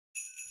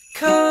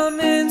Come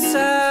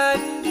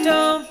inside,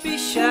 don't be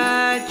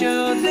shy.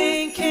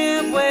 Jolene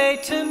can't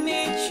wait to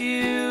meet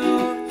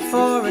you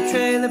for a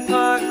trailer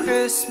park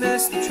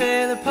Christmas the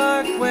trailer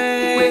park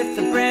way, with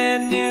a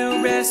brand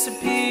new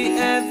recipe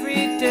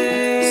every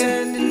day.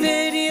 Sending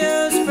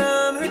videos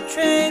from her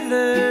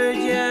trailer.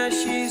 Yeah,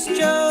 she's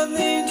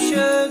Jolene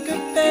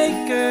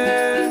Sugarbaker.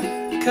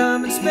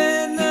 Come and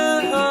spend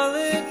the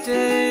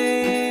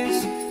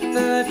holidays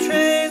the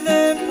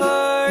trailer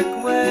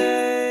park way.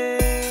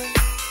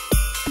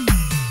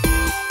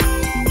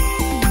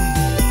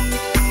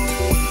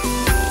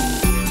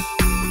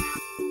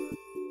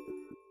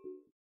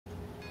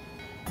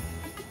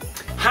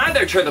 Hi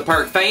there, Trailer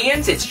Park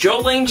fans. It's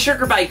Jolene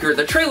Sugarbaker,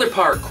 the Trailer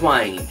Park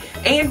Queen,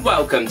 and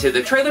welcome to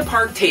the Trailer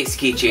Park Test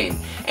Kitchen,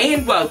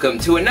 and welcome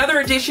to another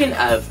edition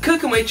of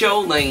Cooking with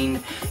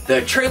Jolene,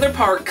 the Trailer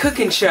Park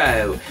Cooking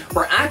Show,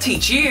 where I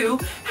teach you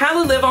how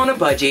to live on a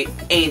budget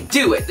and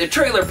do it the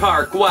Trailer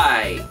Park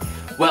way.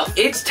 Well,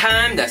 it's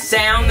time to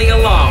sound the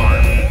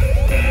alarm.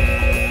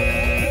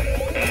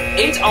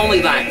 It's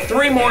only like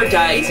 3 more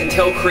days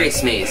until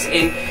Christmas,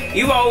 and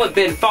you all have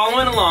been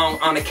following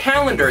along on a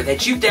calendar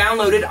that you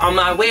downloaded on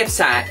my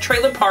website,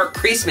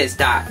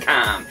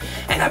 trailerparkchristmas.com.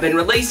 And I've been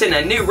releasing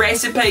a new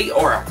recipe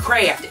or a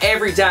craft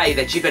every day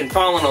that you've been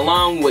following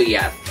along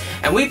with.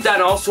 And we've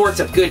done all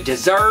sorts of good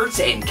desserts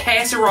and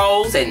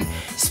casseroles. And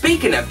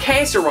speaking of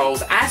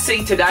casseroles, I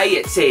see today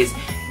it says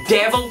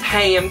deviled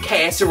ham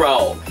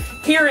casserole.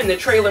 Here in the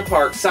trailer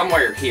park,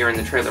 somewhere here in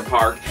the trailer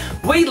park,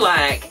 we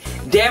like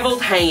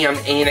deviled ham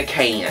in a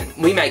can.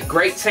 We make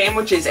great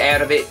sandwiches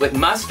out of it with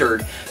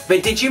mustard,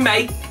 but did you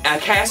make a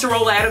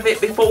casserole out of it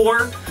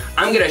before?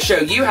 I'm going to show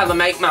you how to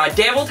make my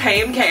deviled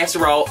ham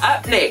casserole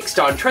up next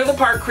on Trailer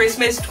Park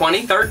Christmas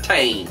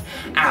 2013.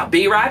 I'll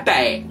be right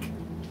back.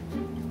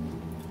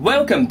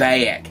 Welcome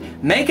back.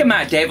 Making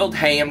my deviled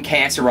ham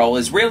casserole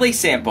is really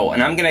simple,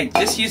 and I'm going to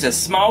just use a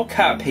small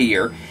cup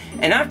here,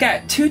 and I've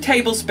got 2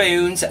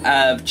 tablespoons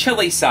of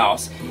chili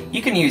sauce.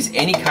 You can use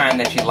any kind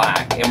that you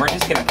like, and we're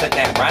just going to put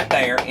that right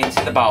there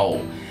into the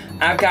bowl.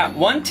 I've got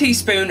 1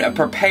 teaspoon of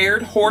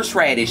prepared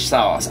horseradish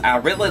sauce. I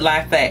really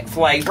like that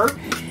flavor,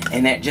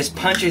 and that just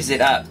punches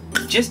it up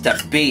just a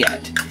bit.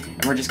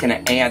 And we're just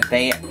going to add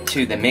that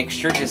to the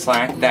mixture just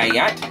like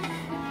that.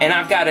 And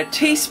I've got a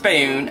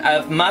teaspoon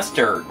of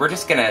mustard. We're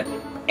just going to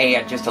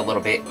add just a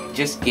little bit,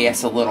 just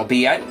guess a little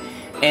bit.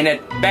 And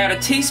about a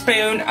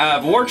teaspoon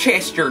of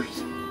Worcestershire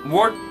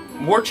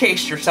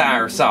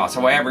sauce,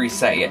 or however you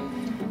say it.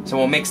 So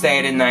we'll mix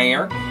that in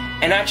there.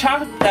 And I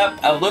chopped up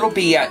a little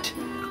bit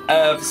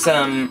of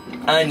some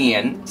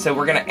onion, so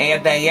we're going to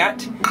add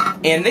that.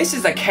 And this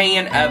is a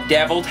can of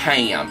deviled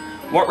ham.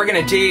 What we're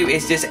going to do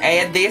is just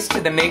add this to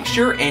the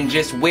mixture and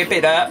just whip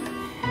it up.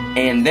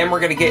 And then we're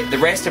going to get the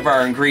rest of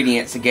our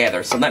ingredients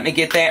together. So let me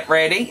get that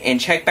ready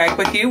and check back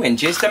with you in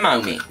just a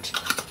moment.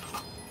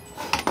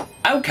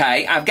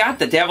 Okay, I've got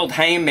the deviled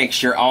ham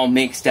mixture all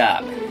mixed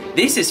up.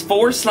 This is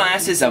 4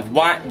 slices of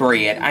white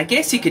bread. I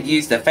guess you could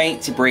use the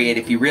fancy bread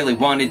if you really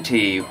wanted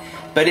to,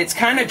 but it's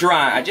kind of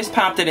dry. I just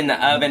popped it in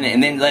the oven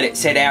and then let it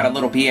sit out a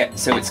little bit,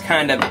 so it's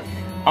kind of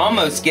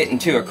almost getting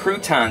to a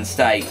crouton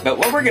state. But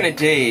what we're going to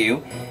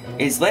do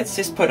is let's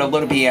just put a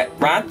little bit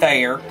right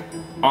there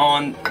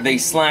on the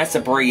slice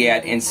of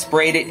bread and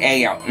spread it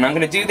out. And I'm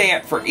going to do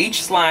that for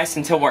each slice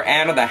until we're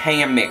out of the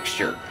ham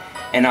mixture.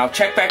 And I'll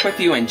check back with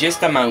you in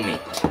just a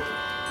moment.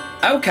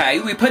 Okay,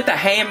 we put the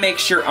ham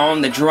mixture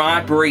on the dry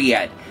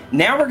bread.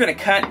 Now we're going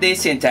to cut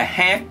this into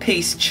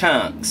half-piece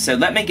chunks. So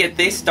let me get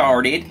this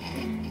started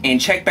and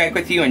check back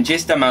with you in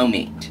just a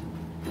moment.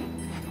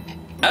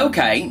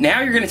 Okay, now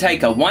you're going to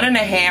take a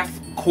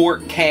 1.5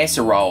 quart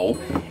casserole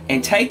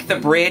and take the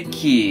bread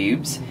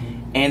cubes,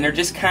 and they're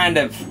just kind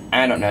of,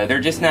 I don't know,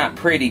 they're just not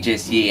pretty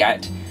just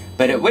yet,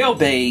 but it will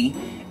be,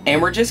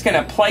 and we're just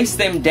going to place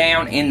them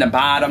down in the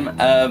bottom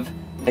of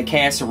the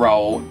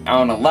casserole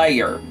on a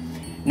layer.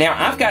 Now,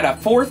 I've got a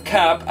 1/4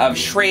 cup of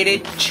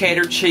shredded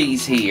cheddar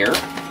cheese here,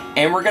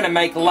 and we're going to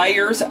make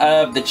layers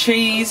of the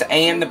cheese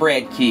and the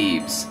bread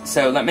cubes.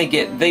 So let me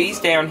get these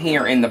down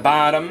here in the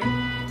bottom.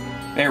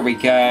 There we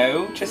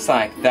go, just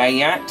like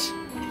that.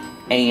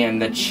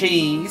 And the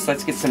cheese,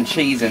 let's get some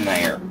cheese in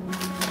there.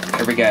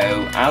 There we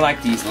go. I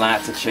like to use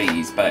lots of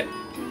cheese, but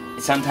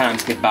it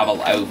sometimes could bubble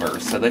over.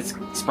 So let's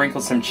sprinkle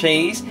some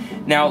cheese.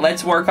 Now,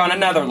 let's work on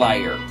another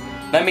layer.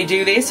 Let me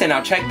do this, and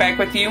I'll check back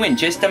with you in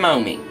just a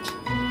moment.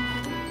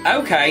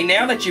 Okay,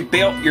 now that you've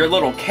built your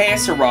little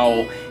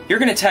casserole, you're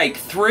going to take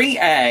 3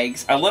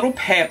 eggs, a little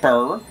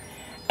pepper,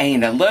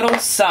 and a little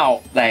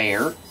salt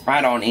there,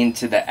 right on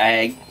into the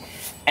egg,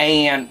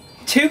 and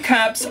 2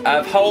 cups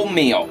of whole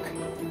milk.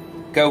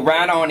 Go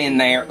right on in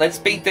there. Let's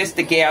beat this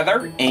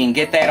together and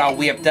get that all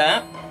whipped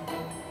up.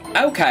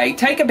 Okay,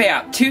 take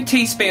about 2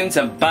 teaspoons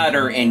of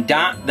butter and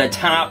dot the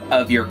top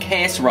of your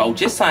casserole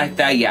just like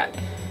that.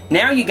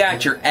 Now you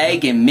got your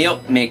egg and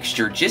milk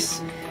mixture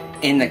just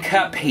in the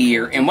cup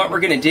here, and what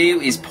we're going to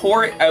do is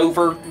pour it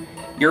over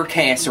your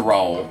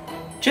casserole,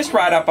 just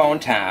right up on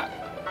top,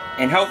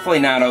 and hopefully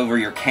not over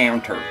your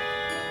counter.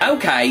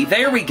 Okay,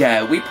 there we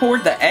go. We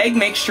poured the egg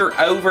mixture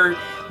over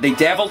the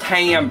deviled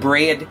ham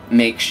bread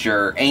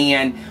mixture,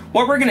 and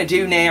what we're going to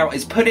do now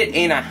is put it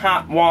in a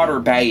hot water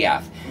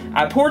bath.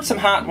 I poured some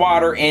hot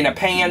water in a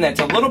pan that's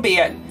a little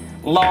bit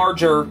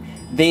larger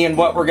than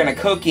what we're going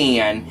to cook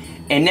in,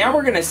 and now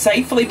we're going to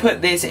safely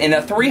put this in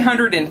a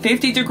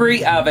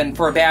 350-degree oven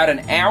for about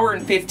an hour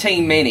and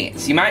 15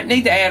 minutes. You might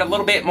need to add a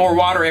little bit more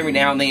water every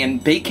now and then.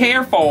 Be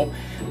careful,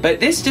 but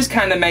this just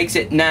kind of makes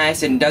it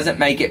nice and doesn't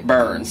make it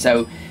burn.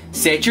 So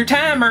set your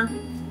timer.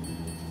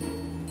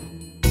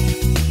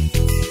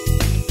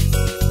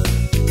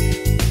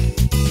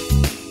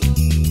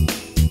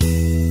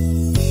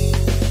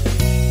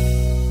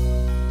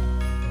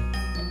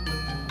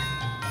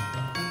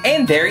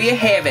 And there you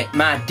have it,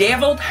 my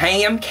deviled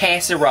ham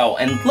casserole.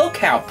 And look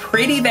how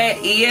pretty that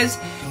is.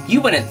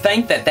 You wouldn't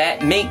think that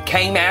that meat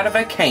came out of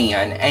a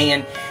can.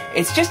 And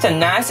it's just a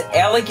nice,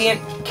 elegant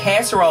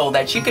casserole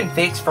that you can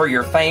fix for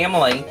your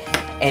family.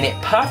 And it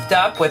puffed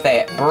up with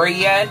that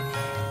bread.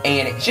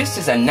 And it just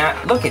is a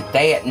nice, look at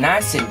that,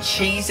 nice and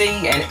cheesy.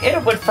 And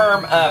it would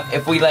firm up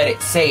if we let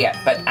it set.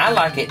 But I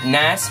like it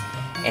nice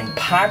and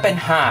piping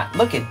hot.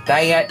 Look at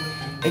that.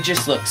 It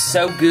just looks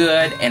so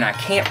good, and I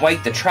can't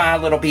wait to try a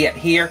little bit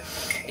here.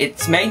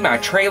 It's made my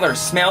trailer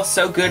smell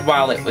so good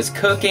while it was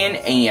cooking,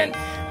 and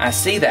I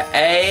see the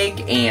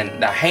egg and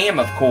the ham,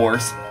 of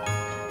course.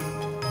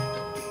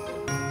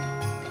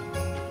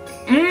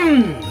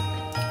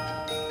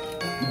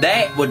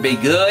 That would be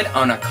good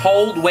on a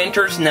cold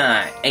winter's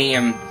night,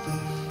 and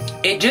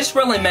it just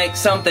really makes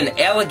something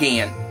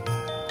elegant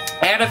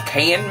out of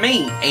canned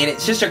meat, and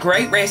it's just a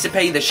great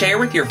recipe to share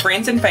with your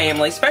friends and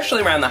family,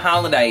 especially around the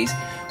holidays,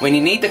 when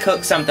you need to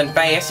cook something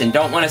fast and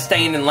don't want to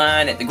stand in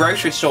line at the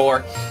grocery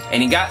store,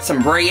 and you got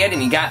some bread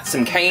and you got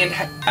some canned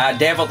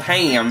deviled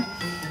ham.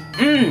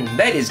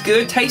 That is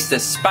good. Taste the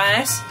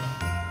spice.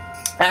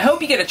 I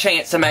hope you get a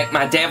chance to make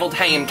my deviled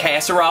ham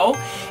casserole,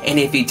 and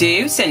if you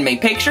do, send me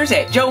pictures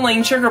at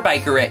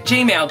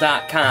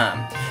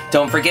jolenesugarbaker@gmail.com.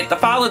 Don't forget to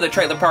follow the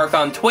Trailer Park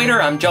on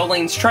Twitter. I'm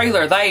Jolene's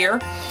Trailer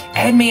there.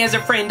 Add me as a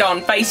friend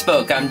on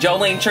Facebook. I'm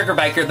Jolene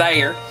Sugarbaker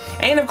there.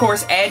 And of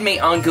course, add me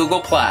on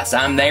Google+.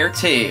 I'm there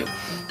too.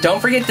 Don't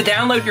forget to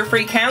download your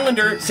free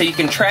calendar so you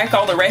can track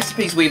all the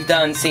recipes we've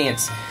done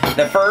since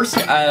the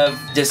 1st of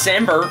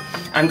December.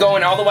 I'm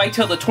going all the way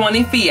till the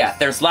 25th.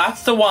 There's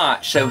lots to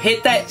watch, so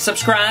hit that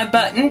subscribe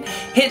button,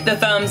 hit the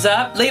thumbs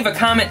up, leave a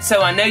comment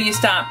so I know you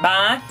stopped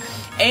by,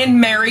 and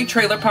Merry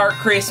Trailer Park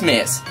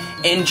Christmas.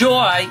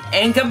 Enjoy,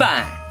 and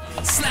goodbye.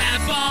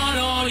 Slap on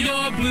all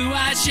your blue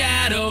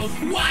eyeshadow.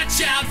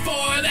 Watch out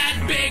for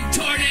that big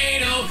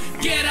tornado.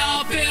 Get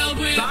all filled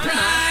with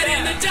pride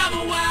in the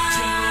double wide.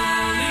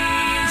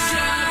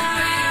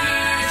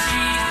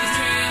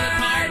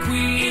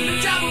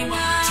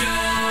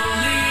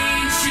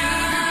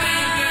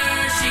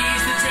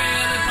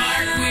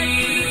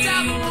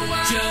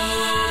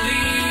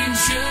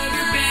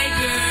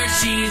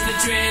 She's the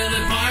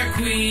Trailer Park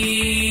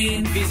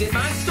Queen. Visit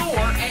my store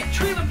at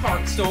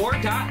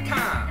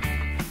trailerparkstore.com.